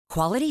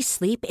Quality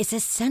sleep is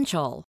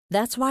essential.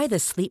 That's why the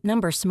Sleep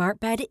Number Smart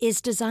Bed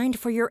is designed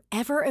for your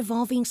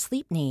ever-evolving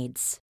sleep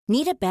needs.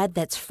 Need a bed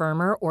that's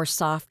firmer or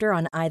softer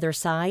on either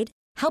side?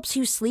 Helps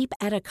you sleep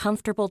at a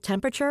comfortable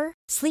temperature?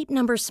 Sleep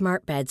Number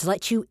Smart Beds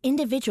let you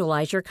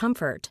individualize your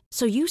comfort,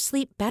 so you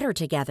sleep better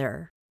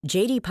together.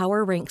 J.D.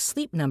 Power ranks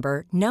Sleep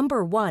Number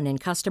number 1 in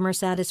customer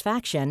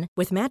satisfaction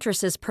with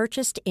mattresses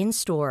purchased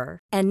in-store.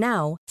 And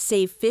now,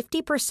 save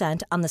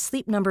 50% on the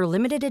Sleep Number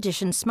Limited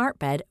Edition Smart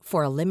Bed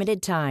for a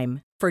limited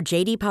time. For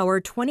J.D. Power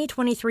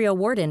 2023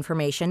 award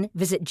information,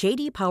 visit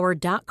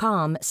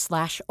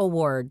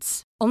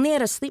jdpower.com/awards. Only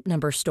at a Sleep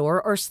Number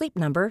store or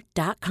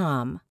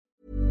sleepnumber.com.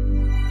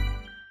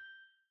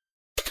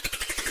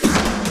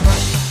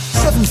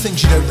 7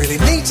 things you don't really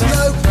need to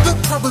know,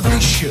 but probably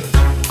should.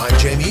 I'm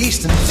Jamie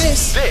East, and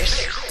this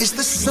is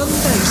the Sunday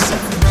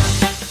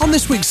 7. On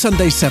this week's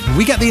Sunday 7,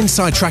 we get the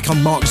inside track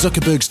on Mark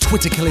Zuckerberg's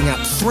Twitter-killing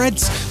app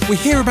Threads. We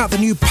hear about the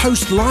new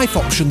post-life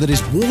option that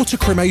is water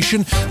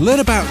cremation, learn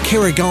about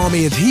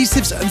Kirigami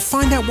Adhesives, and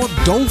find out what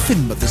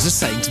dolphin mothers are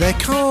saying to their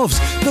calves.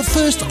 But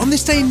first, on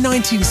this day in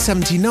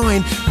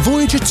 1979,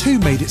 Voyager 2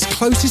 made its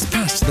closest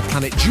pass to the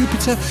planet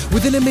Jupiter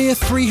within a mere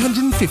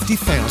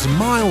 350,000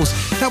 miles.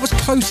 That was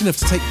close enough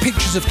to take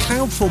pictures of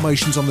cloud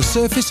formations on the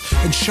surface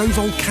and show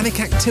volcanic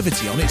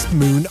activity on its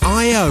moon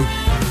Io.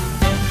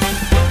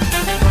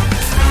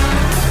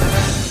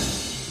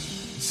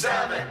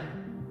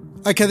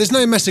 OK, there's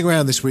no messing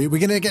around this week. We're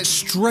going to get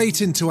straight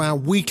into our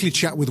weekly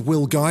chat with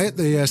Will Guyatt,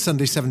 the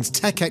Sunday 7's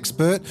tech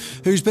expert,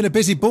 who's been a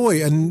busy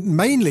boy, and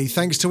mainly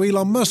thanks to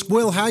Elon Musk.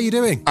 Will, how are you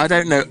doing? I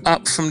don't know,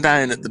 up from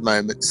down at the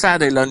moment.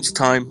 Saturday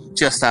lunchtime,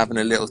 just having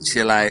a little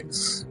chill out.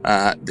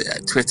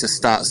 Twitter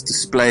starts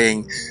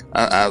displaying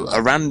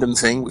a random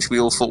thing, which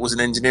we all thought was an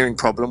engineering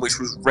problem, which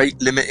was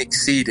rate limit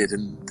exceeded,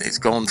 and it's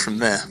gone from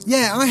there.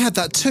 Yeah, I had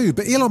that too,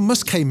 but Elon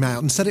Musk came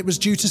out and said it was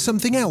due to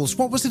something else.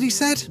 What was it he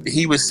said?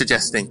 He was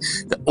suggesting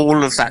that all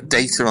of that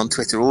data on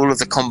Twitter, all of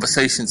the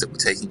conversations that were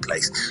taking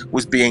place,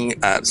 was being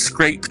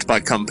scraped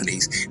by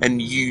companies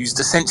and used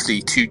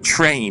essentially to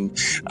train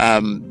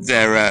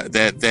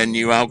their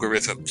new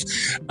algorithms.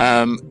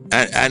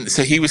 And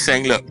so he was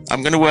saying, look,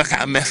 I'm going to work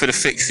out a method of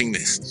fixing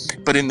this,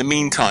 but in the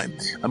meantime,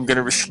 I'm going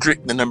to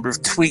restrict the number of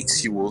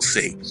tweets you will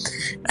see.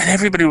 And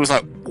everybody was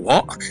like,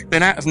 what?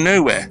 Then out of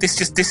nowhere, this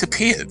just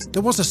disappeared.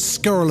 There was a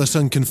scurrilous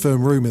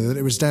unconfirmed rumour that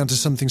it was down to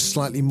something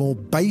slightly more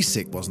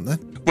basic, wasn't there?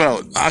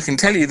 Well, I can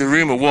tell you the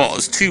rumour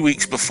was 2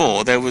 weeks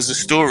before there was a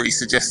story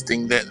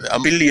suggesting that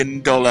 $1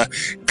 billion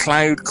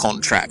cloud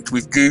contract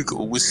with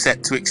Google was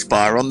set to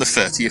expire on the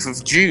 30th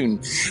of June.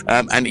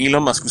 And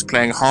Elon Musk was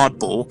playing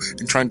hardball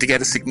and trying to get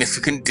a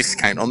significant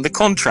discount on the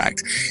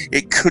contract.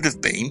 It could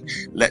have been,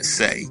 let's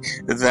say,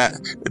 that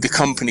the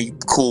company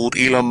called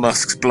Elon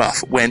Musk's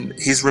bluff when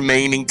his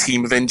remaining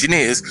team of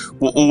engineers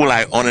were all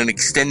out on an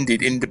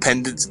extended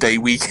Independence Day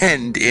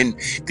weekend in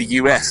the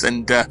US.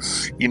 And,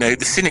 the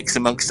cynics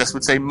amongst us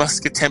would say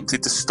Musk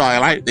attempted to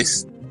style out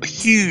this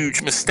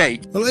huge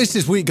mistake. Well, at least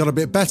this week got a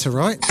bit better,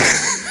 right?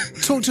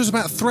 Talk to us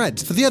about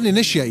Threads. For the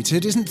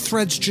uninitiated, isn't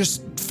Threads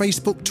just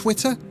Facebook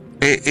Twitter?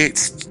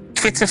 It's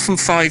Twitter from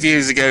 5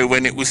 years ago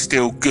when it was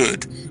still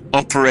good,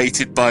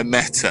 operated by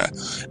Meta,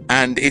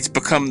 and it's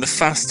become the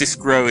fastest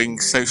growing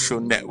social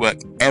network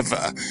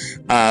ever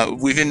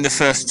within the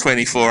first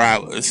 24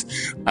 hours.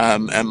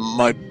 And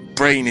my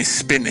brain is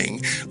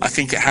spinning. I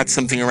think it had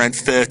something around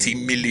 30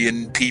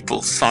 million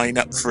people sign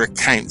up for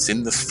accounts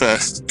in the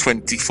first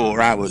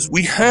 24 hours.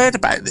 We heard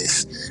about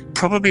this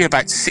probably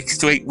about 6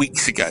 to 8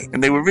 weeks ago,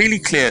 and they were really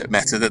clear at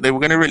Meta that they were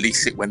going to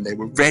release it when they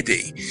were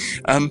ready.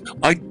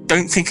 I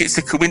don't think it's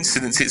a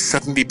coincidence it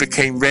suddenly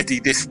became ready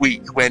this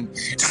week when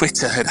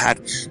Twitter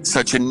had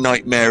such a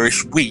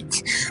nightmarish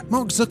week.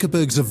 Mark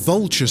Zuckerberg's a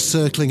vulture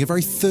circling a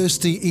very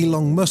thirsty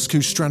Elon Musk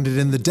who's stranded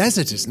in the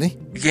desert, isn't he?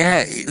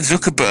 Yeah,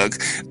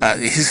 Zuckerberg,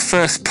 his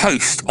first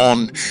post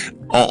on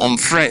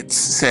Threads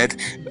said,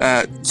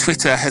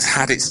 Twitter has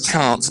had its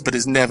chance but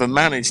has never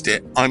managed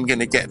it. I'm going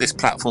to get this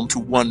platform to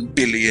 1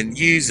 billion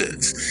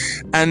users.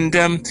 And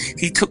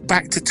he took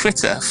back to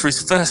Twitter for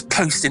his first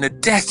post in a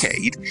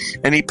decade,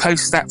 and he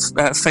posts that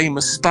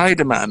famous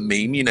Spider-Man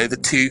meme, the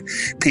two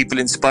people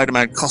in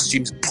Spider-Man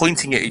costumes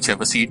pointing at each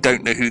other so you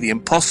don't know who the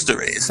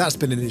imposter is. That's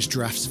been in his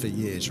drafts for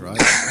years,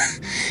 right?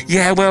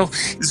 Yeah, well,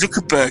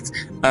 Zuckerberg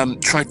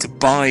tried to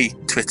buy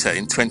Twitter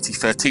in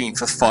 2013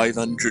 for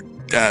 $500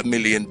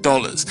 million.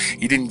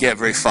 He didn't get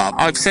very far.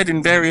 I've said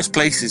in various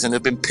places and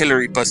have been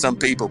pilloried by some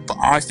people, but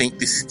I think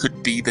this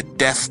could be the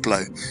death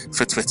blow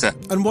for Twitter.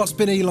 And what's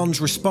been Elon's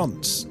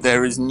response?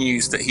 There is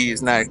news that he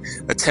is now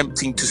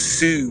attempting to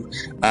sue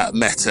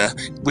Meta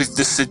with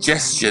the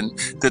suggestion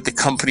that the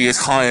company has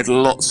hired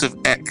lots of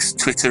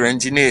ex-Twitter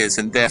engineers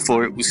and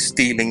therefore it was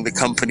stealing the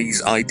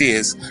company's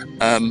ideas.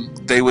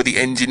 They were the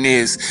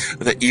engineers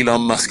that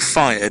Elon Musk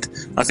fired.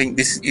 I think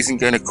this isn't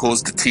going to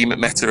cause the team at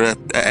Meta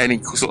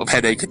any sort of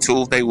headache at all.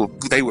 people.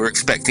 They were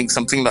expecting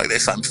something like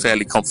this. I'm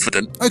fairly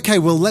confident. OK,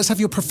 well, let's have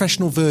your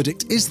professional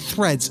verdict. Is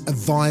Threads a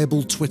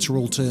viable Twitter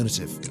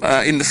alternative?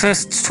 In the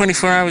first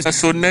 24 hours, I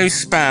saw no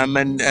spam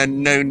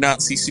and no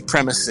Nazi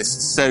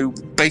supremacists. So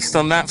based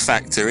on that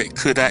factor, it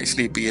could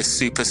actually be a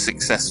super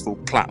successful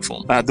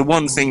platform. The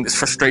one thing that's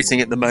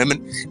frustrating at the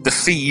moment, the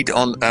feed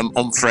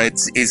on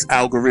Threads is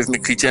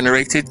algorithmically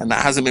generated, and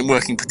that hasn't been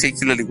working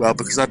particularly well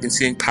because I've been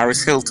seeing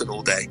Paris Hilton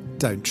all day.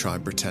 Don't try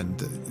and pretend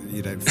that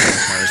you don't follow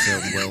Paris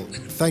Hilton, Will.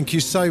 Thank you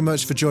so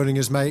much for joining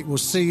us, mate. We'll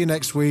see you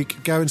next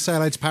week. Go and say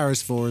hello to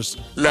Paris for us.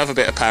 Love a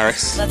bit of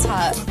Paris. That's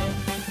hot.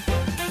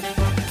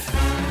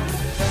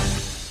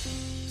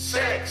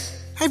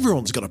 6.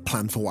 Everyone's got a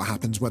plan for what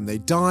happens when they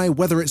die,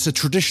 whether it's a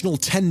traditional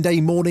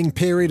 10-day mourning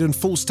period and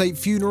full-state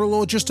funeral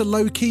or just a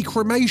low-key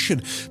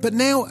cremation. But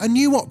now a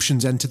new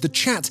option's entered the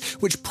chat,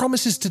 which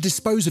promises to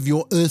dispose of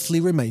your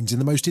earthly remains in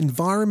the most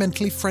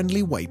environmentally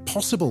friendly way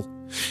possible.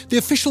 The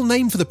official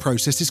name for the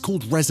process is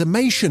called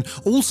Resomation,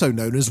 also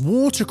known as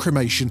water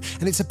cremation,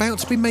 and it's about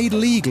to be made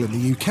legal in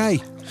the UK.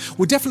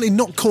 We're definitely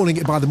not calling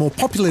it by the more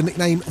popular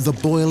nickname, the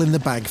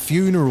boil-in-the-bag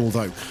funeral,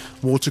 though.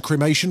 Water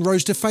cremation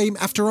rose to fame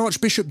after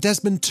Archbishop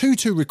Desmond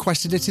Tutu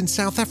requested it in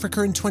South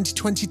Africa in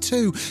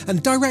 2022,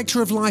 and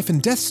Director of Life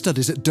and Death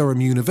Studies at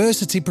Durham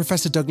University,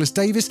 Professor Douglas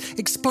Davis,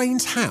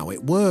 explains how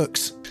it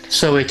works.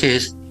 So it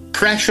is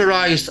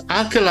pressurised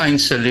alkaline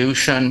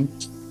solution,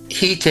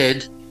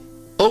 heated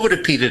over a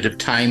period of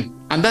time,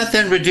 and that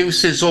then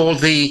reduces all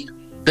the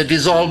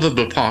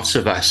dissolvable parts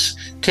of us,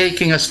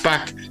 taking us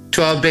back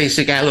to our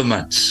basic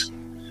elements.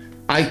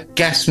 I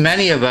guess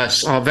many of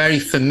us are very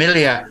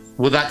familiar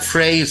with that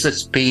phrase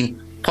that's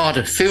been part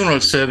of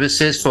funeral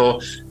services for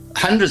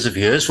hundreds of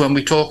years when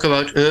we talk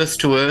about earth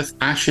to earth,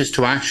 ashes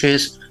to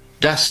ashes,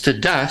 dust to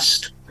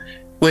dust,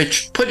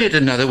 which, put it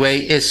another way,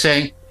 is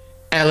saying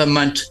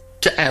element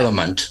to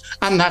element.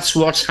 And that's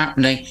what's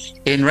happening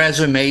in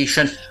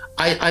Resomation.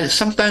 I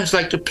sometimes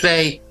like to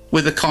play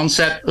with the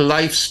concept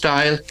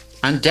lifestyle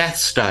and death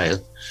style.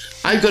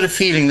 I've got a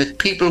feeling that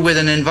people with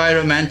an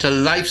environmental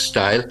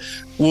lifestyle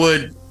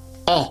would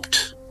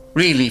opt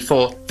really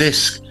for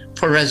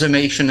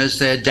Resomation as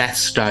their death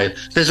style.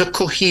 There's a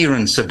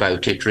coherence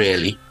about it,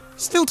 really.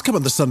 Still to come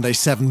on the Sunday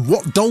 7,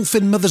 what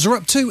Dolphin mothers are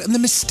up to and the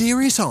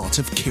mysterious art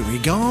of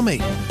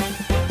Kirigami.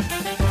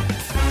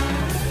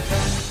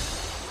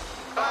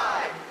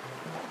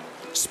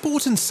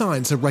 Sport and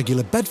science are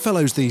regular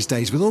bedfellows these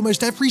days, with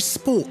almost every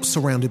sport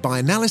surrounded by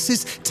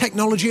analysis,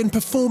 technology and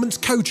performance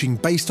coaching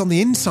based on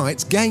the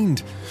insights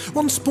gained.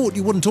 One sport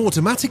you wouldn't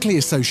automatically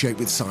associate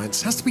with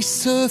science has to be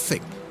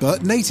surfing.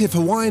 But native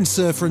Hawaiian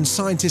surfer and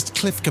scientist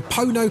Cliff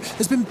Capono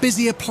has been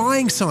busy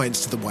applying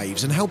science to the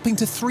waves and helping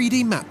to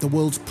 3D map the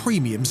world's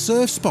premium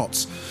surf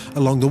spots.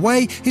 Along the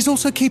way, he's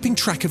also keeping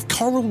track of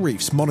coral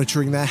reefs,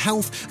 monitoring their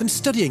health and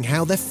studying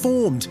how they're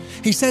formed.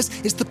 He says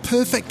it's the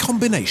perfect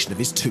combination of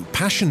his two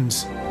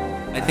passions.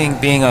 I think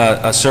being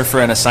a surfer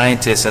and a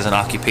scientist as an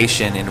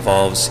occupation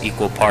involves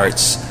equal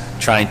parts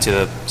trying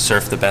to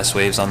surf the best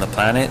waves on the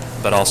planet,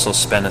 but also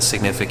spend a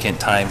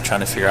significant time trying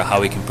to figure out how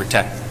we can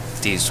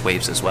protect these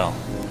waves as well.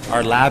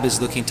 Our lab is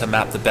looking to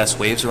map the best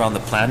waves around the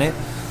planet.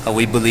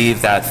 We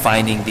believe that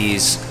finding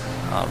these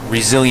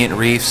resilient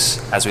reefs,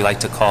 as we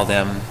like to call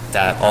them,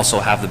 that also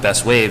have the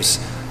best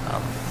waves,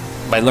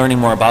 by learning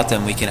more about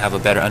them, we can have a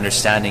better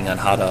understanding on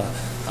how to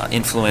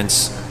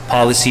influence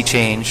policy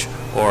change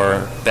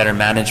or better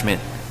management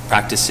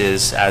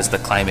practices as the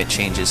climate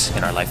changes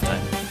in our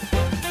lifetime.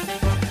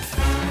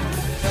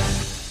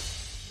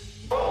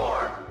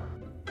 4.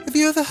 Have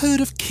you ever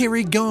heard of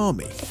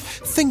Kirigami?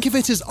 Think of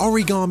it as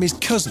origami's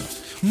cousin.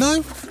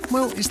 No?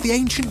 Well, it's the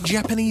ancient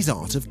Japanese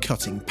art of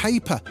cutting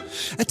paper.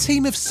 A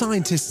team of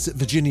scientists at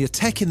Virginia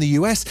Tech in the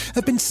US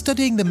have been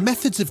studying the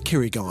methods of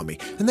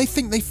Kirigami, and they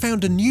think they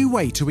found a new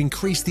way to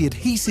increase the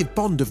adhesive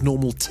bond of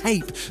normal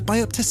tape by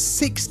up to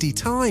 60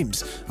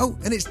 times. Oh,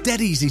 and it's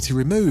dead easy to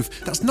remove.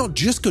 That's not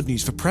just good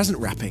news for present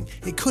wrapping.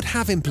 It could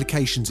have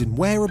implications in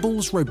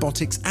wearables,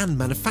 robotics and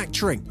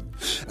manufacturing.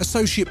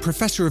 Associate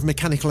Professor of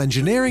Mechanical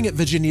Engineering at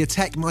Virginia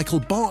Tech,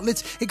 Michael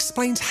Bartlett,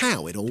 explains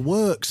how it all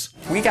works.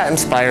 We got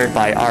inspired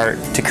by art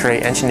to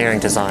create engineering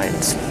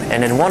designs.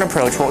 And in one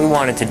approach, what we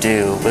wanted to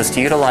do was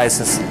to utilize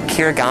this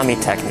Kirigami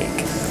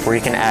technique, where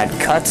you can add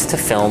cuts to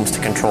films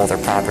to control their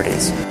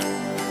properties.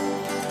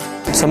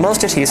 So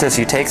most adhesives,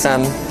 you take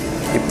them,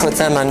 you put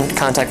them in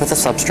contact with the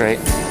substrate,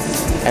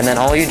 and then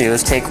all you do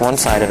is take one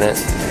side of it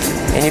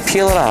and you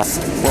peel it off.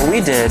 What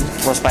we did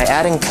was, by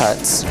adding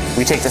cuts,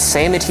 we take the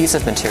same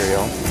adhesive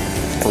material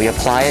and we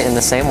apply it in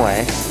the same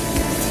way.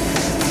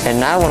 And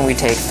now when we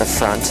take the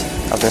front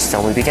of this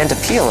film, we begin to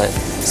peel it,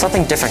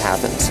 something different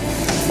happens.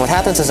 What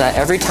happens is that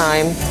every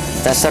time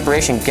that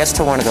separation gets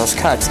to one of those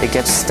cuts, it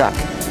gets stuck.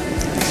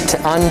 To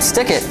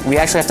unstick it, we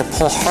actually have to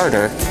pull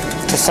harder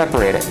to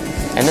separate it.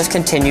 And this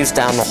continues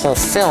down the whole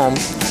film,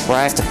 where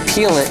I have to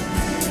peel it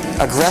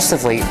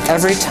aggressively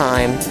every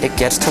time it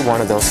gets to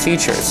one of those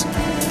features.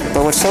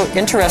 But what's so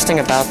interesting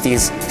about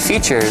these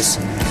features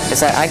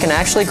is that I can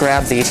actually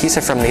grab the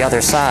adhesive from the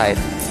other side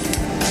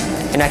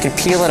and I can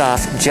peel it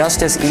off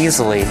just as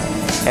easily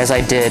as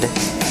I did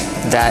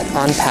that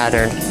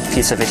unpatterned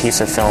piece of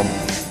adhesive film.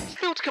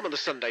 Still to come on the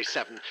Sunday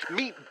 7,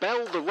 meet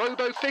Belle the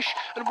robofish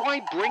and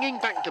why bringing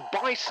back the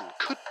bison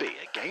could be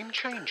a game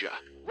changer.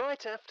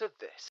 Right after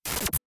this.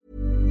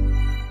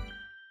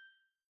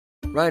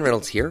 Ryan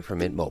Reynolds here from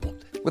Mint Mobile.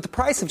 With the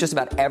price of just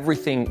about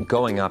everything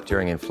going up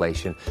during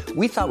inflation,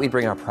 we thought we'd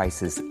bring our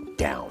prices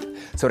down.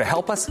 So to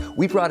help us,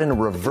 we brought in a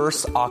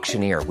reverse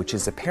auctioneer, which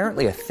is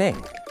apparently a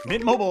thing.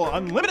 Mint Mobile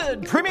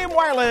Unlimited Premium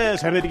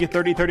Wireless. How to get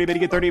 30, 30, bit to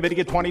get 30, bit to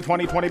get 20,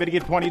 20, 20, bit to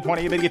get 20,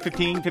 20, bit to get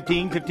 15,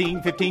 15,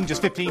 15, 15,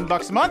 just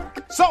 $15 a month?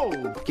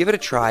 Sold! Give it a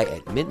try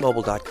at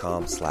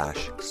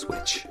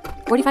mintmobile.com/switch.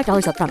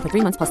 $45 up front for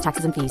 3 months plus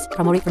taxes and fees.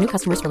 Promo rate for new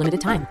customers for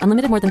limited time.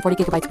 Unlimited more than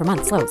 40 gigabytes per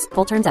month. Slows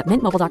full terms at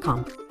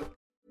mintmobile.com.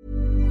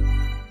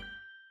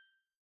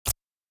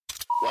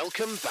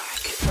 Welcome back.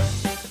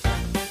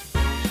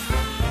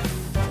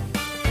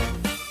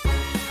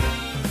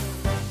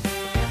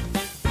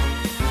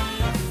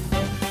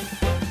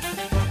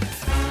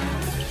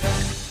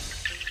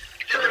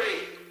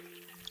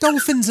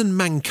 Dolphins and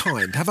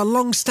mankind have a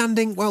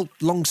long-standing,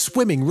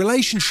 long-swimming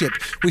relationship.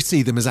 We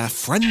see them as our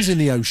friends in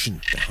the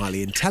ocean. They're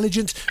highly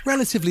intelligent,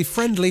 relatively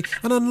friendly,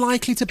 and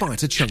unlikely to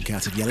bite a chunk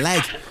out of your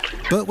leg.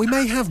 But we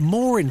may have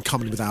more in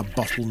common with our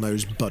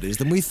bottlenose buddies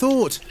than we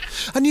thought.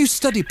 A new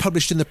study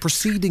published in the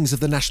Proceedings of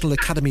the National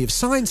Academy of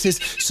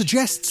Sciences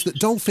suggests that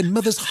dolphin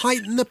mothers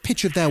heighten the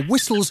pitch of their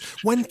whistles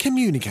when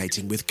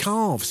communicating with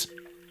calves.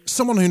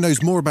 Someone who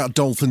knows more about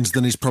dolphins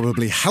than is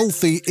probably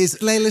healthy is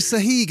Layla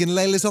Sahig, and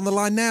Layla's on the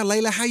line now.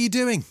 Layla, how are you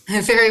doing?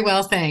 Very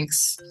well,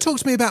 thanks. Talk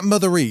to me about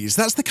motherese.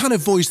 That's the kind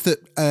of voice that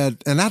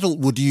an adult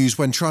would use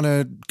when trying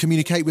to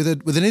communicate with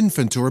an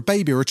infant or a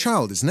baby or a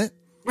child, isn't it?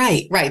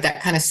 Right.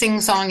 That kind of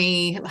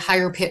sing-songy,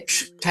 higher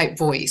pitch type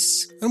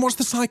voice. And what's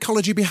the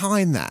psychology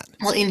behind that?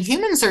 Well, in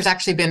humans, there's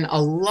actually been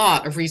a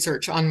lot of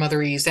research on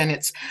motherese, and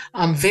it's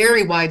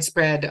very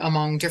widespread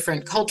among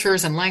different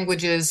cultures and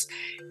languages.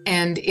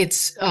 And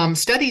its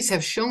studies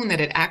have shown that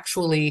it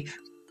actually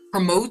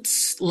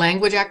promotes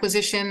language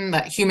acquisition,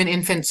 that human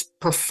infants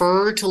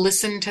prefer to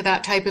listen to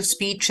that type of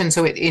speech, and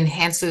so it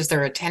enhances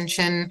their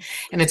attention.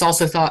 And it's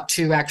also thought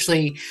to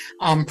actually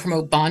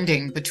promote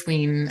bonding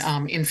between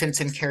infants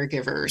and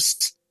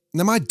caregivers.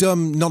 Now, my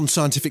dumb,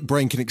 non-scientific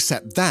brain can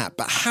accept that,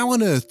 but how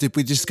on earth did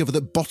we discover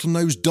that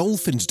bottlenose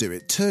dolphins do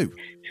it too?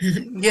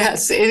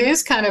 Yes, it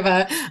is kind of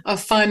a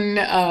fun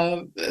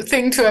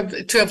thing to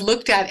have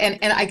looked at.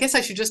 And I guess I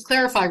should just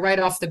clarify right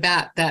off the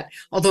bat that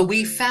although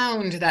we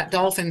found that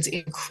dolphins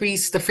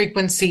increase the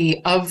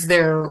frequency of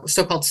their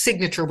so-called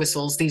signature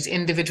whistles, these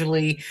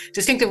individually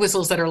distinctive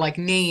whistles that are like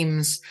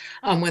names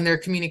when they're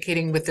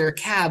communicating with their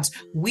calves,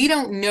 we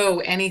don't know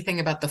anything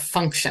about the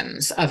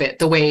functions of it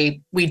the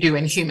way we do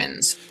in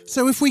humans.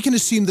 So if we can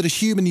assume that a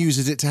human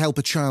uses it to help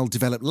a child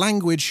develop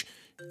language,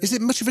 is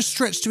it much of a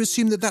stretch to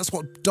assume that that's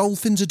what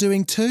dolphins are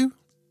doing too?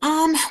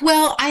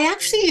 Well, I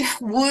actually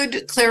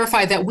would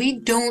clarify that we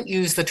don't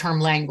use the term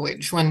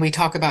language when we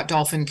talk about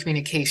dolphin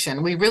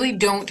communication. We really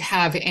don't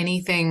have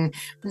anything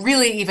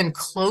really even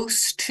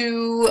close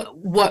to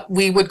what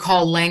we would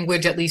call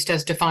language, at least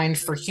as defined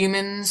for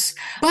humans.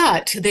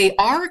 But they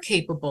are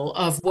capable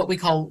of what we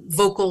call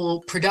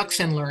vocal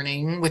production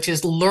learning, which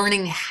is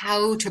learning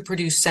how to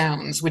produce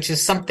sounds, which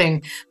is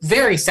something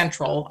very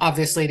central,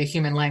 obviously, to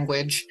human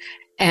language.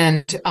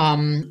 And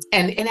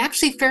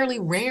actually fairly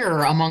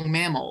rare among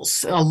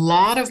mammals. A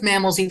lot of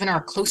mammals, even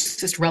our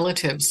closest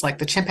relatives, like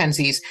the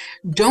chimpanzees,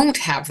 don't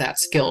have that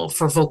skill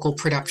for vocal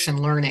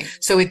production learning.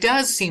 So it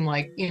does seem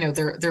like,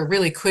 there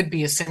really could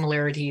be a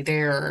similarity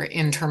there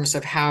in terms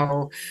of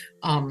how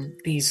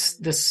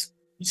this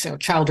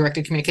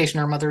child-directed communication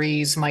or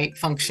motherese might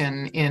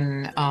function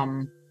in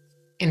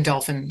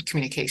dolphin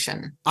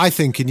communication. I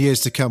think in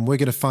years to come, we're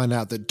going to find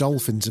out that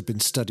dolphins have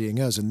been studying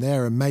us and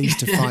they're amazed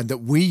to find that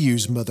we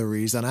use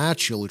motherese on our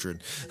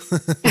children.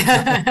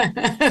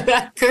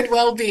 That could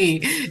well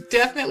be.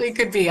 Definitely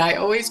could be. I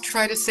always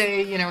try to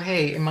say,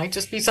 hey, it might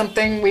just be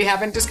something we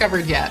haven't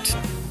discovered yet.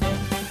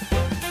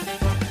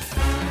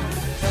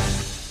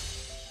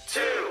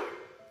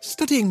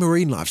 Studying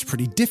marine life's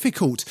pretty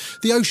difficult.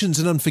 The ocean's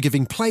an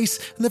unforgiving place,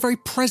 and the very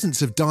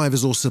presence of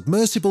divers or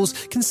submersibles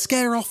can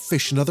scare off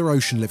fish and other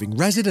ocean-living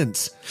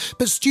residents.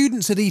 But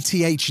students at ETH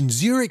in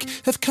Zurich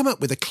have come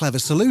up with a clever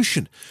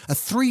solution, a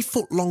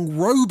 3-foot-long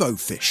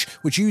robofish,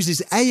 which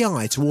uses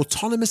AI to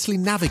autonomously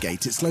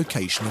navigate its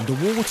location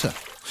underwater.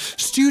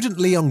 Student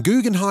Leon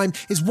Guggenheim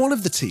is one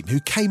of the team who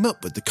came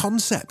up with the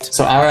concept.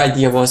 So our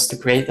idea was to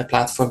create a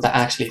platform that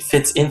actually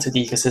fits into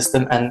the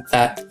ecosystem and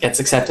that gets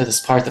accepted as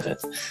part of it.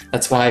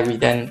 That's why we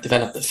then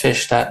developed a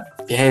fish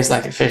that behaves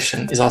like a fish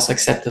and is also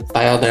accepted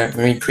by other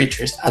marine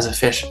creatures as a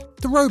fish.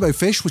 The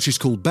robofish, which is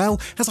called Belle,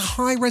 has a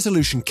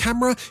high-resolution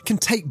camera, can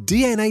take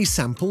DNA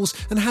samples,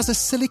 and has a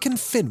silicon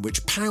fin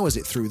which powers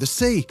it through the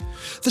sea.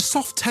 The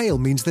soft tail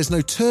means there's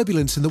no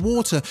turbulence in the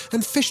water,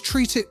 and fish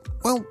treat it,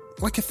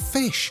 like a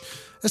fish.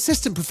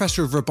 Assistant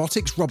Professor of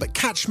Robotics Robert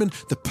Catchman,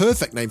 the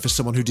perfect name for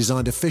someone who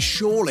designed a fish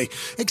surely,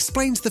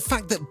 explains the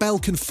fact that Bell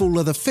can fool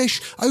other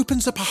fish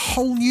opens up a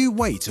whole new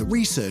way to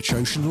research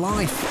ocean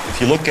life.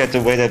 If you look at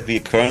the way that we're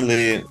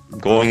currently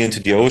going into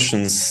the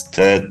oceans,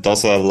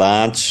 those are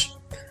large,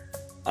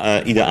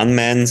 either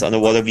unmanned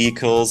underwater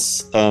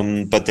vehicles,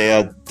 but they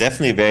are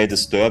definitely very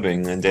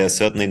disturbing, and they're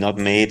certainly not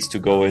made to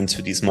go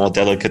into these more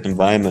delicate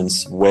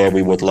environments where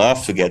we would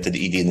love to get the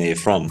eDNA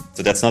from.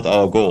 So that's not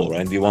our goal,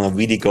 right? We want to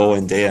really go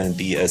in there and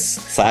be as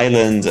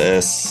silent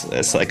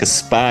as like a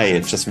spy,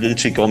 just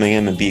literally going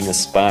in and being a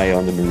spy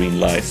on the marine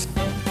life.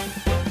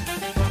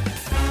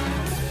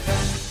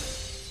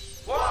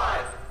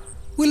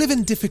 We live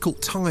in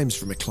difficult times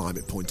from a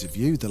climate point of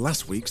view. The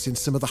last week seen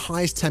some of the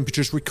highest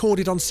temperatures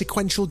recorded on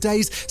sequential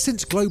days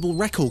since global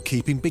record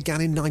keeping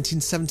began in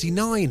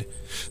 1979.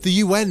 The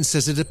UN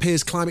says it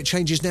appears climate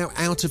change is now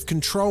out of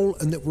control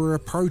and that we're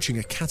approaching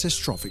a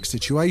catastrophic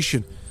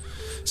situation.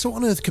 So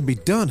what on earth can be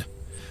done?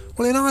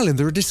 Well, in Ireland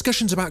there are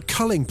discussions about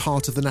culling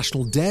part of the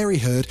national dairy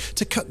herd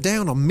to cut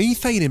down on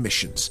methane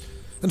emissions.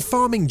 And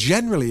farming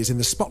generally is in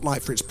the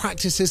spotlight for its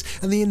practices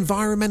and the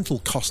environmental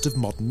cost of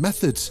modern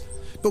methods.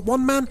 But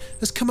one man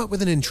has come up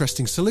with an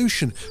interesting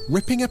solution,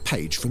 ripping a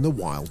page from the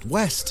Wild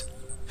West.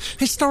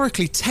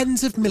 Historically,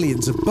 tens of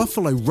millions of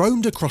buffalo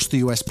roamed across the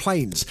US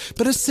plains,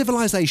 but as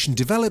civilization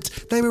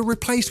developed, they were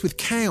replaced with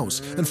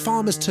cows, and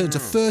farmers turned to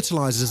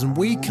fertilizers and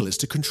weed killers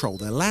to control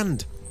their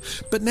land.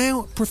 But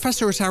now,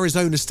 Professor at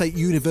Arizona State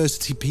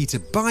University Peter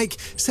Bike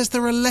says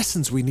there are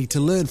lessons we need to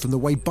learn from the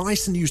way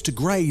bison used to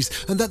graze,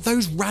 and that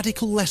those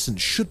radical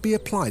lessons should be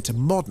applied to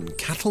modern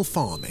cattle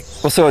farming.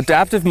 Well, so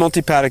adaptive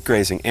multi-paddock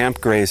grazing,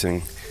 AMP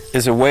grazing,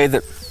 is a way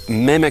that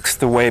mimics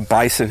the way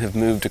bison have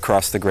moved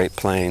across the Great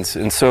Plains.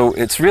 And so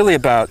it's really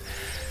about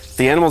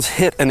the animals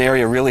hit an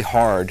area really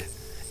hard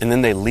and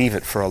then they leave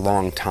it for a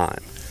long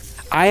time.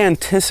 I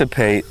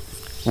anticipate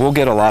we'll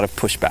get a lot of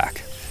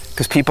pushback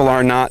because people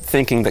are not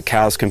thinking that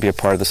cows can be a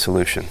part of the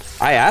solution.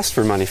 I asked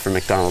for money from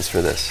McDonald's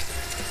for this.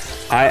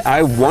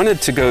 I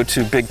wanted to go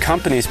to big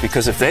companies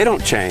because if they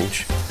don't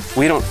change,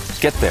 we don't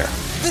get there.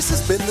 This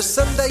has been the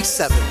Sunday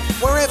 7.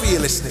 Wherever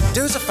you're listening,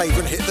 do us a favour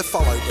and hit the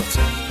follow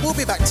button. We'll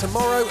be back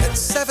tomorrow at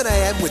 7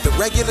 a.m. with the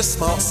regular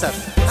Smart 7.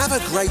 Have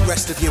a great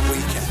rest of your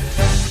weekend.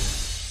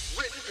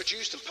 Written,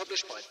 produced and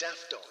published by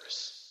Daft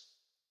Doris.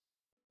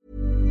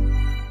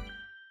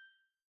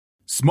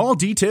 Small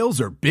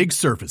details are big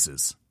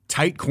surfaces.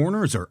 Tight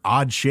corners are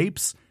odd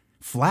shapes.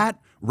 Flat,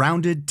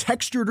 rounded,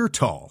 textured or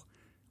tall.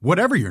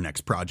 Whatever your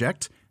next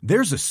project,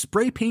 there's a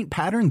spray paint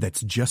pattern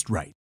that's just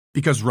right.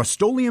 Because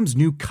Rust-Oleum's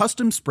new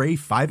Custom Spray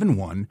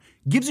 5-in-1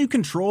 gives you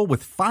control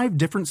with 5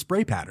 different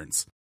spray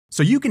patterns.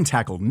 So you can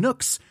tackle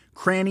nooks,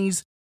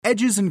 crannies,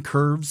 edges, and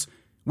curves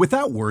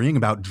without worrying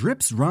about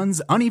drips,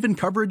 runs, uneven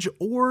coverage,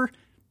 or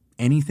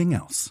anything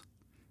else.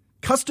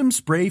 Custom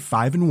Spray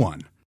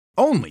 5-in-1.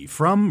 Only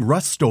from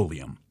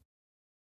Rust-Oleum.